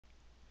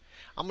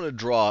I'm going to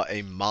draw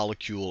a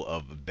molecule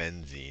of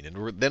benzene.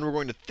 And then we're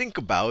going to think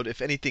about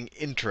if anything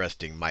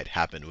interesting might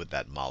happen with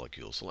that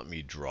molecule. So let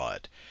me draw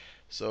it.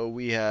 So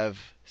we have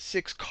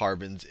 6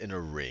 carbons in a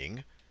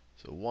ring.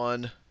 So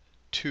 1,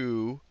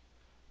 2,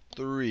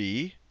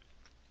 3,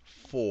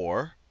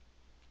 4,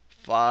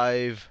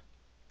 5,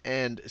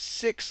 and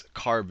 6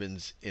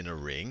 carbons in a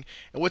ring.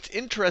 And what's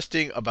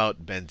interesting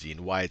about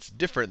benzene, why it's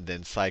different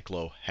than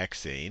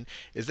cyclohexane,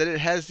 is that it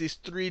has these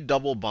 3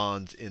 double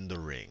bonds in the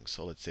ring.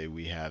 So let's say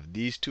we have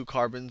these 2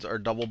 carbons are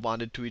double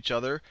bonded to each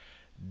other.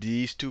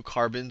 These 2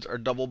 carbons are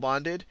double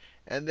bonded.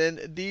 And then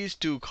these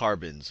 2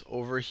 carbons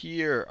over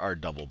here are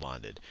double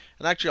bonded.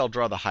 And actually, I'll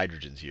draw the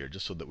hydrogens here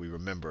just so that we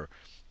remember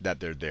that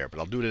they're there. But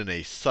I'll do it in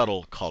a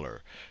subtle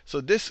color.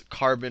 So this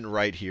carbon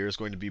right here is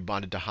going to be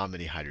bonded to how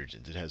many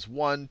hydrogens? It has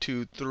 1,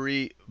 2,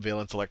 3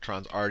 valence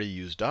electrons already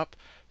used up.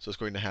 So it's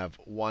going to have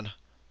 1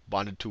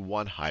 bonded to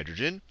 1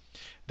 hydrogen.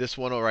 This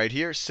one right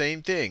here,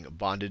 same thing,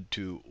 bonded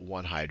to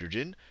 1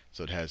 hydrogen.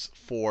 So it has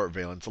 4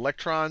 valence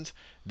electrons.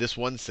 This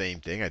one, same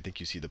thing. I think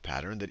you see the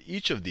pattern that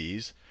each of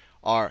these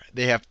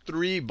they have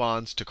 3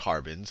 bonds to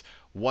carbons,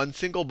 1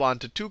 single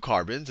bond to 2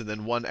 carbons, and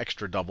then 1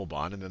 extra double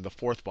bond. And then the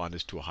 4th bond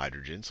is to a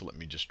hydrogen. So let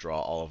me just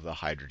draw all of the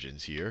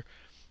hydrogens here,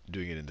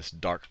 doing it in this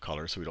dark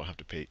color so we don't have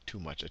to pay too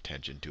much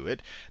attention to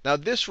it. Now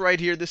this right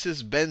here, this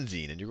is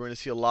benzene. And you're going to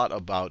see a lot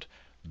about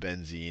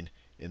benzene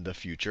in the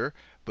future.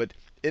 But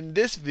in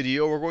this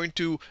video, we're going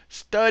to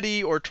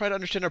study or try to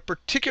understand a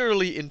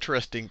particularly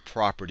interesting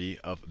property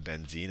of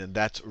benzene, and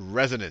that's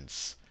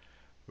resonance.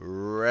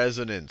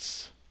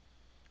 Resonance.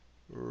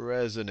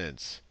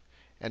 Resonance.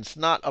 And it's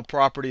not a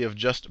property of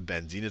just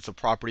benzene. It's a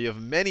property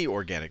of many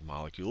organic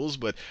molecules,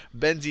 but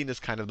benzene is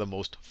kind of the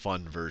most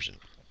fun version.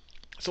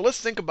 So let's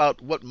think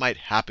about what might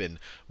happen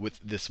with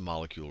this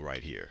molecule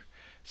right here.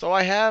 So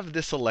I have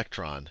this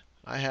electron.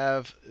 I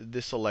have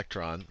this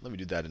electron. Let me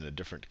do that in a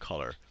different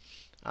color.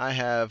 I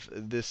have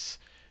this.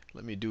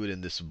 Let me do it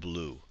in this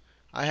blue.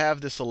 I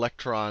have this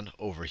electron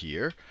over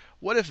here.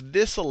 What if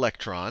this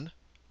electron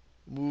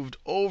moved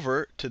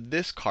over to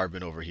this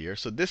carbon over here?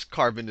 So this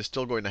carbon is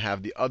still going to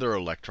have the other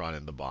electron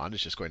in the bond.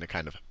 It's just going to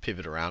kind of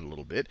pivot around a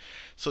little bit.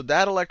 So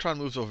that electron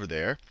moves over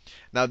there.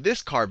 Now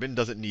this carbon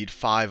doesn't need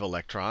 5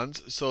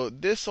 electrons. So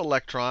this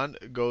electron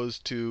goes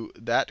to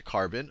that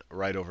carbon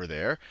right over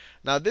there.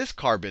 Now this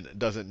carbon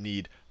doesn't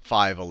need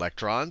 5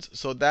 electrons.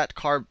 So that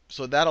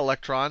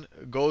electron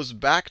goes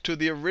back to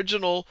the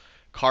original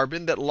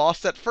carbon that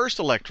lost that first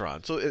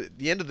electron. So at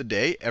the end of the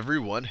day,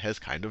 everyone has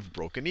kind of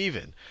broken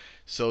even.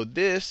 So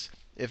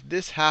if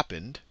this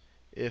happened,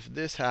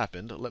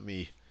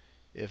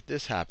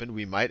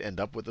 we might end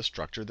up with a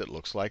structure that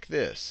looks like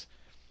this.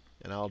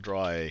 And I'll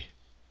draw a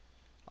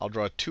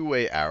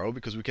 2-way arrow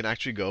because we can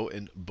actually go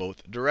in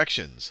both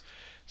directions.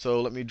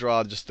 So let me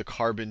draw just the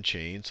carbon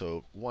chain.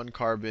 So 1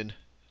 carbon,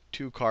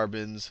 2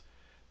 carbons,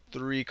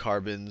 3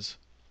 carbons,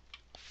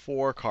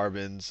 4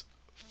 carbons,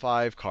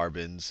 5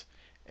 carbons,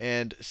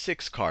 and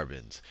 6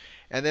 carbons.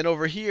 And then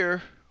over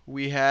here,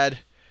 we had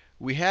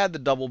the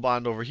double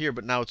bond over here,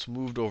 but now it's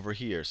moved over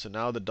here. So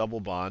now the double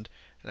bond,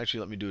 and actually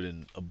let me do it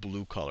in a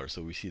blue color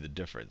so we see the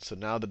difference. So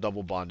now the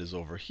double bond is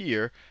over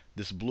here.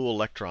 This blue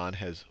electron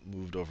has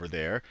moved over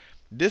there.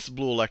 This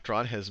blue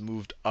electron has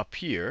moved up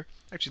here.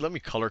 Actually, let me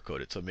color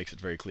code it so it makes it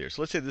very clear.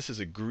 So let's say this is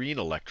a green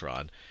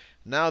electron.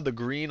 Now the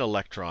green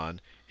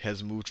electron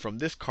has moved from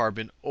this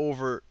carbon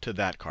over to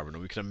that carbon.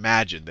 And we can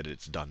imagine that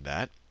it's done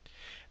that.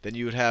 Then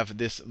you would have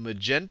this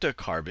magenta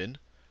carbon,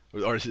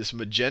 or this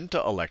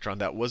magenta electron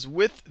that was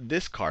with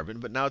this carbon,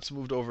 but now it's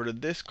moved over to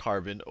this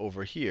carbon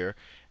over here.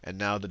 And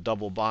now the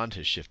double bond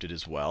has shifted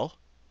as well.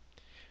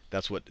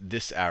 That's what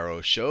this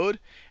arrow showed.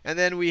 And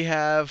then we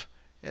have,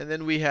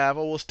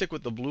 oh, we'll stick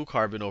with the blue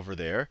carbon over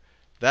there.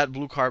 That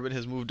blue carbon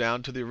has moved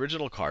down to the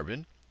original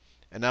carbon.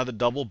 And now the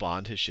double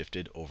bond has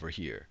shifted over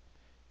here.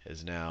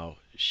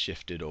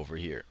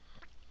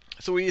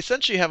 So we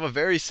essentially have a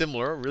very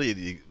similar,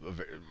 a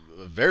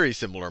very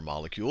similar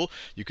molecule.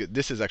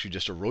 This is actually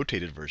just a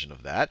rotated version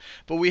of that.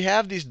 But we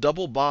have these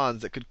double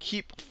bonds that could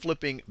keep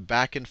flipping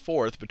back and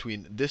forth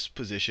between this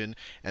position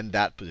and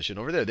that position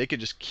over there. They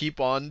could just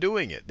keep on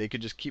doing it. They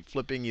could just keep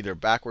flipping either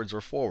backwards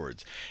or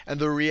forwards. And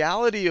the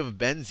reality of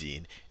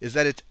benzene is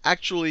that it's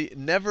actually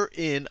never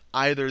in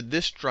either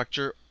this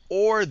structure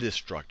or this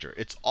structure.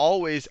 It's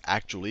always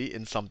actually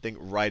in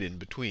something right in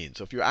between.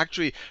 So if you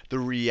the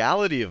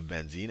reality of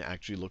benzene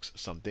actually looks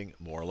something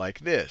more like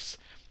this.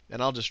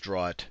 And I'll just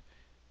draw it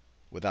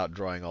without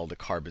drawing all the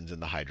carbons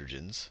and the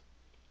hydrogens.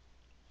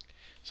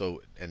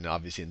 So, and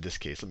obviously in this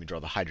case, let me draw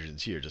the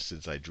hydrogens here, just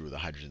since I drew the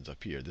hydrogens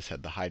up here. This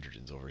had the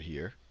hydrogens over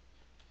here.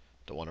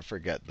 Don't want to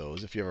forget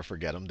those. If you ever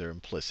forget them, they're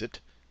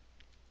implicit.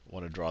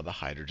 Want to draw the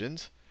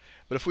hydrogens.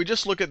 But if we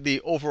just look at the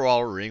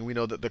overall ring, we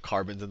know that the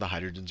carbons and the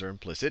hydrogens are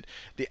implicit.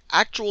 The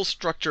actual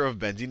structure of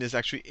benzene is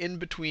actually in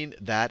between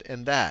that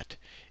and that.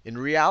 In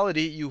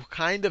reality, you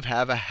kind of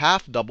have a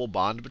half double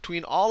bond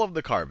between all of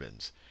the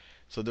carbons.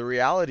 So the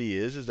reality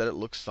is that it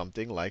looks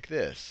something like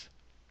this.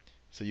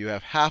 So you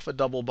have half a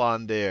double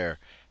bond there,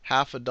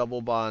 half a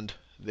double bond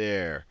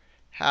there,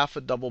 half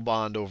a double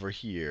bond over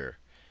here.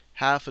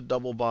 half a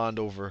double bond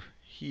over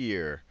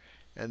here,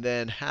 and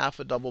then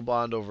half a double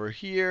bond over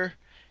here,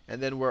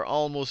 and then we're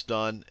almost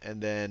done,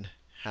 and then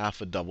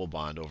half a double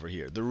bond over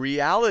here. The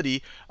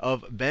reality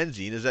of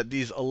benzene is that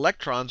these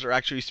electrons are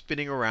actually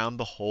spinning around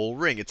the whole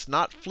ring. It's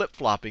not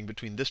flip-flopping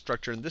between this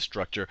structure and this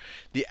structure.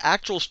 The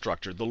actual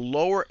structure, the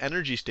lower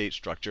energy state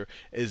structure,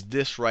 is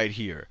this right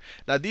here.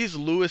 Now these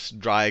Lewis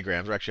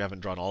diagrams, or actually I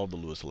haven't drawn all of the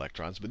Lewis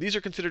electrons, but these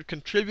are considered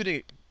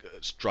contributing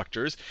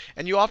structures,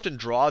 and you often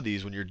draw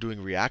these when you're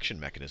doing reaction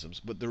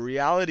mechanisms. But the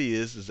reality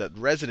is that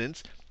the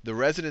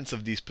resonance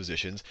of these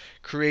positions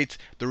creates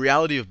the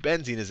reality of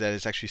benzene is that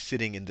it's actually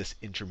sitting in this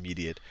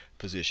intermediate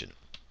position.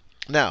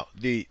 Now,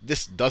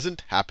 this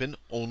doesn't happen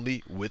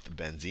only with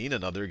benzene.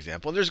 Another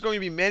example, and there's going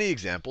to be many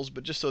examples,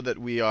 but just so that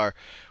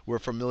we're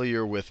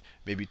familiar with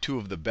maybe two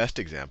of the best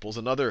examples.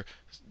 Another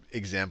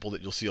example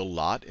that you'll see a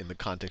lot in the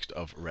context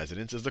of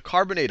resonance is the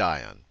carbonate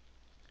ion.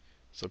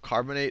 So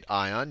carbonate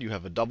ion, you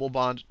have a double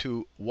bond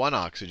to one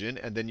oxygen,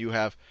 and then you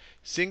have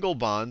single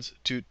bonds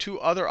to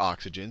two other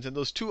oxygens, and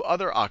those two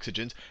other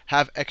oxygens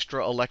have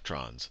extra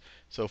electrons.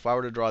 So if I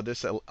were to draw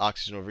this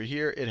oxygen over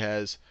here, it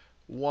has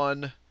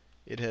one,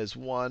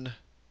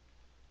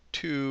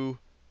 2,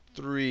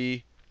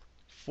 3,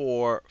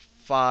 4,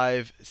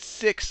 5,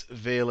 6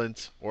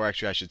 valence, or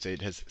actually I should say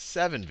it has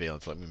 7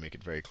 valence. Let me make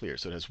it very clear.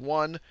 So it has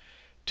 1,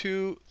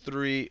 2,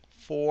 3,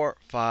 4,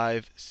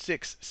 5,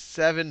 6,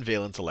 7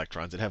 valence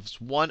electrons. It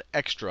has one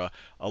extra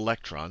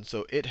electron,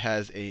 so it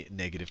has a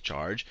negative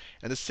charge.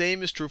 And the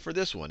same is true for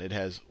this one. It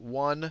has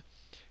 1,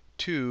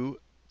 2,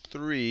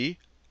 3,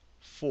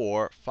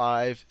 4,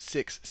 5,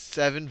 6,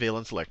 7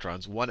 valence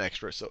electrons, one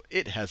extra, so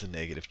it has a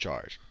negative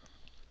charge.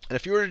 And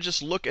if you were to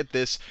just look at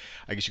this,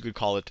 I guess you could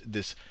call it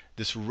this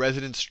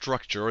resonance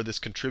structure or this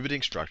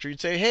contributing structure, you'd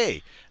say,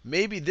 hey,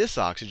 maybe this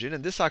oxygen,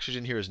 and this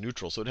oxygen here is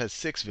neutral, so it has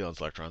 6 valence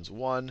electrons.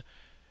 1,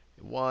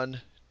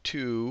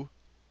 2,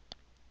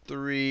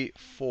 3,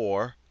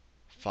 4,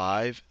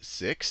 5,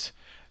 6.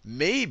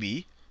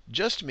 Maybe,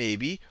 just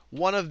maybe,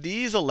 one of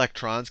these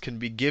electrons can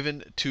be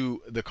given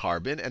to the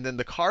carbon, and then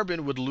the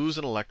carbon would lose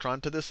an electron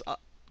to this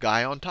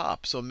guy on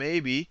top. So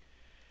maybe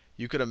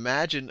you could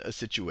imagine a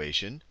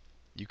situation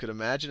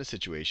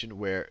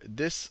where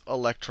this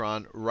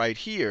electron right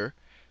here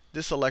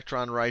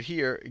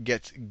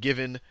gets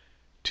given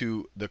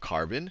to the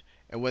carbon.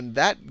 And when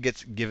that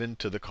gets given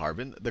to the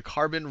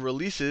carbon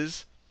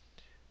releases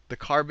the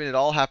carbon. It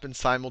all happens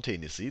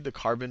simultaneously. The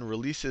carbon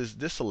releases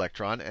this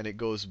electron, and it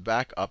goes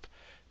back up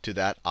to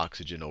that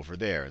oxygen over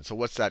there. And so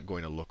what's that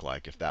going to look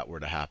like if that were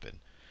to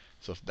happen?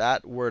 So if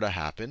that were to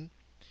happen,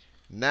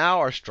 now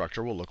our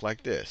structure will look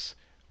like this.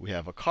 We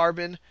have a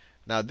carbon.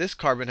 Now this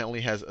carbon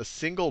only has a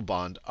single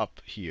bond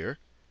up here.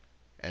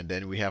 And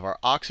then we have our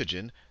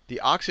oxygen. The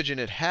oxygen,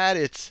 it had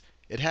its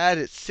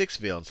 6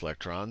 valence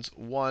electrons.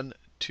 1,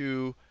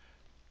 2,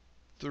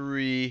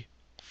 3,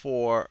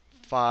 4,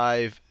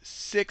 5,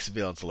 6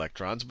 valence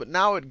electrons. But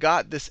now it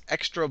got this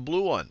extra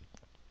blue one.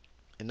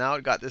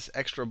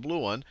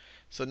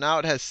 So now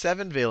it has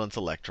 7 valence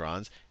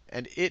electrons,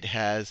 and it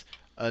has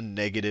a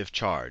negative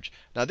charge.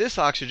 Now this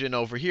oxygen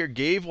over here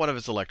gave one of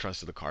its electrons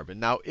to the carbon.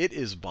 Now it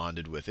is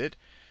bonded with it.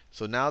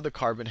 So now the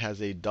carbon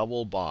has a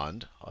double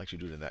bond. I'll actually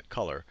do it in that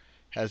color.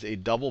 Has a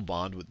double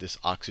bond with this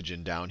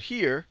oxygen down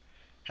here.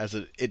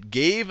 It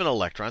gave an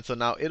electron, so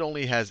now it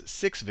only has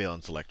 6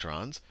 valence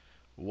electrons.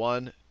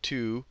 1,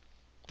 2,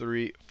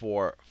 3,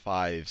 4,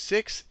 5,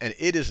 6. And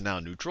it is now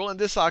neutral. And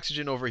this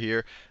oxygen over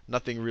here,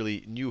 nothing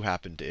really new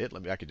happened to it.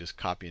 I could just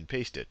copy and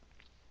paste it.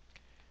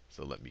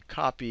 So let me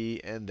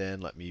copy, and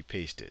then let me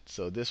paste it.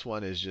 So this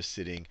one is just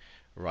sitting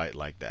right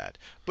like that.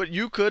 But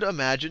you could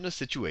imagine a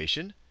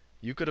situation.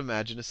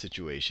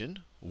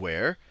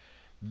 Where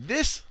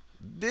this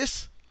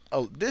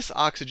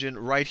oxygen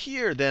right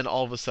here, then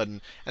all of a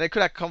sudden, and it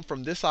could come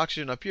from this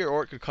oxygen up here,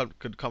 or it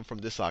could come from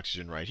this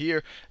oxygen right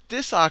here.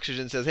 This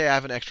oxygen says, hey, I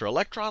have an extra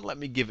electron. Let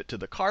me give it to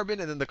the carbon.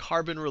 And then the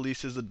carbon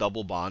releases a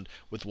double bond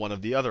with one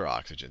of the other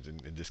oxygens.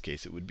 In this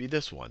case, it would be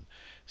this one.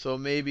 So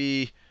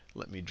maybe,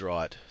 let me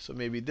draw it. So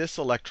maybe this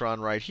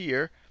electron right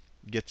here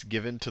gets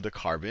given to the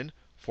carbon,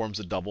 forms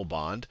a double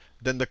bond.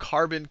 Then the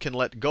carbon can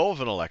let go of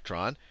an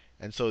electron.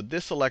 And so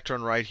this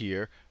electron right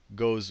here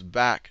goes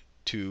back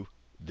to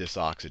this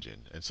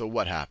oxygen. And so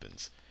what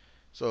happens?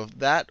 So if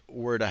that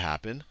were to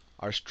happen,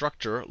 our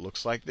structure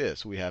looks like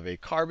this. We have a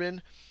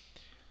carbon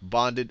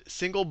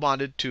single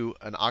bonded to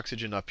an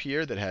oxygen up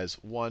here that has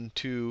 1,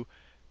 2,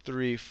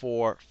 3,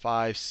 4,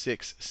 5,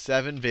 6,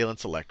 7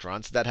 valence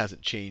electrons. That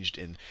hasn't changed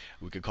in,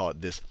 we could call it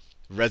this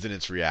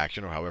resonance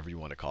reaction, or however you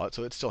want to call it.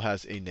 So it still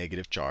has a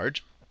negative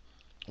charge.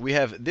 We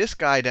have this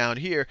guy down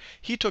here.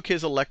 He took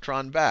his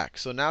electron back.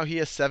 So now he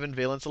has 7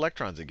 valence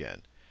electrons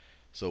again.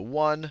 So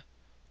 1,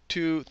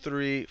 2,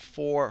 3,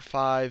 4,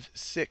 5,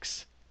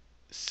 6,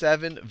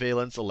 7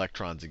 valence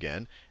electrons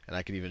again. And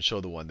I can even show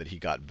the one that he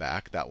got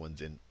back. That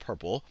one's in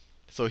purple.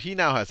 So he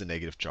now has a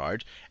negative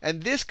charge.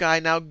 And this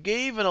guy now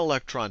gave an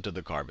electron to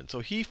the carbon.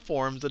 So he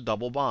forms a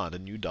double bond, a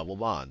new double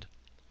bond.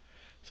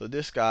 So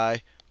this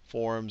guy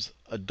forms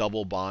a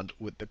double bond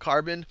with the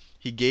carbon.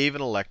 He gave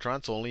an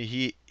electron, so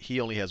he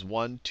only has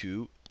 1,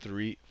 2,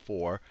 3,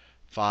 4,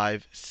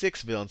 5,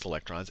 6 valence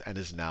electrons and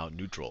is now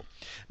neutral.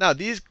 Now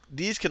these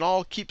can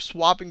all keep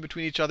swapping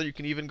between each other. You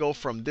can even go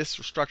from this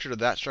structure to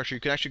that structure.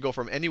 You can actually go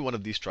from any one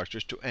of these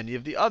structures to any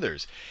of the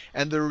others.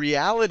 And the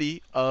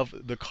reality of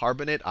the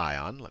carbonate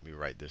ion, let me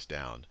write this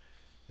down.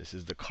 This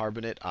is the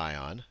carbonate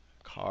ion.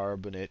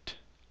 Carbonate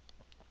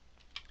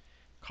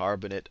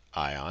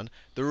ion.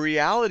 The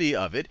reality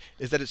of it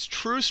is that its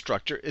true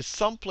structure is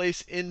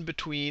someplace in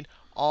between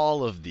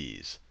all of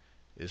these.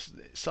 Is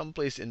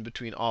someplace in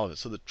between all of it.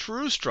 So the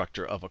true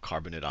structure of a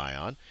carbonate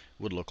ion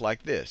would look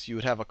like this. You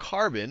would have a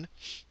carbon,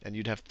 and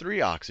you'd have 3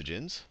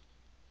 oxygens.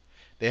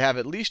 They have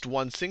at least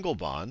one single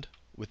bond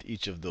with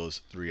each of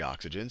those 3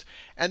 oxygens.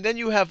 And then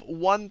you have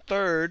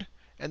 1/3,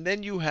 and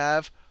then you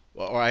have,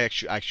 or I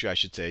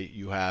should say,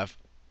 you have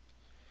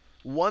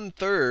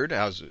 1/3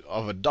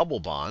 of a double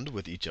bond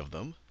with each of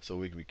them. So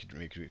we could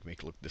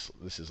make look this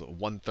is a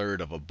 1/3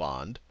 of a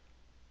bond.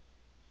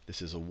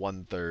 This is a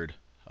 1/3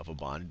 of a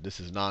bond. This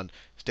is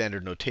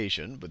non-standard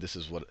notation, but this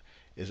is what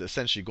is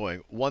essentially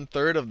going.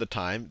 1/3 of the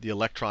time, the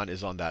electron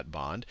is on that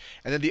bond.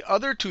 And then the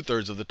other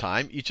 2/3 of the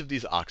time, each of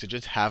these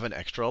oxygens have an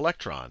extra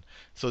electron.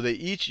 So they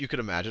each, you could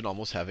imagine,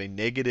 almost have a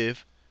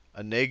negative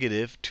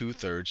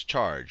 2/3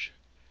 charge.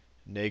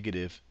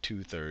 Negative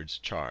 2/3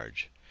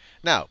 charge.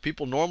 Now,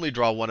 people normally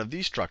draw one of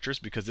these structures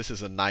because this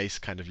is a nice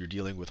kind of, you're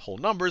dealing with whole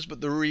numbers. But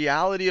the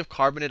reality of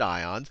carbonate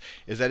ions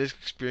is that it's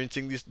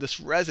experiencing this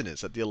resonance,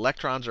 that the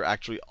electrons are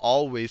actually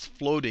always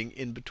floating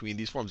in between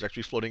these forms,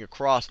 actually floating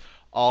across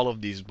all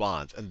of these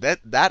bonds. And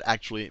that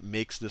actually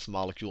makes this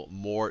molecule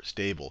more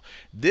stable.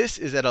 This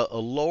is at a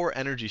lower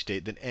energy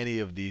state than any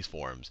of these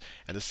forms.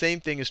 And the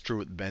same thing is true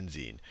with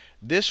benzene.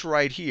 This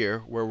right here,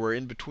 where we're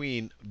in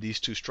between these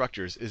two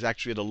structures, is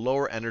actually at a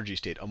lower energy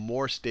state, a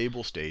more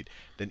stable state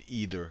than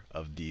either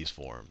of these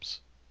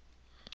forms.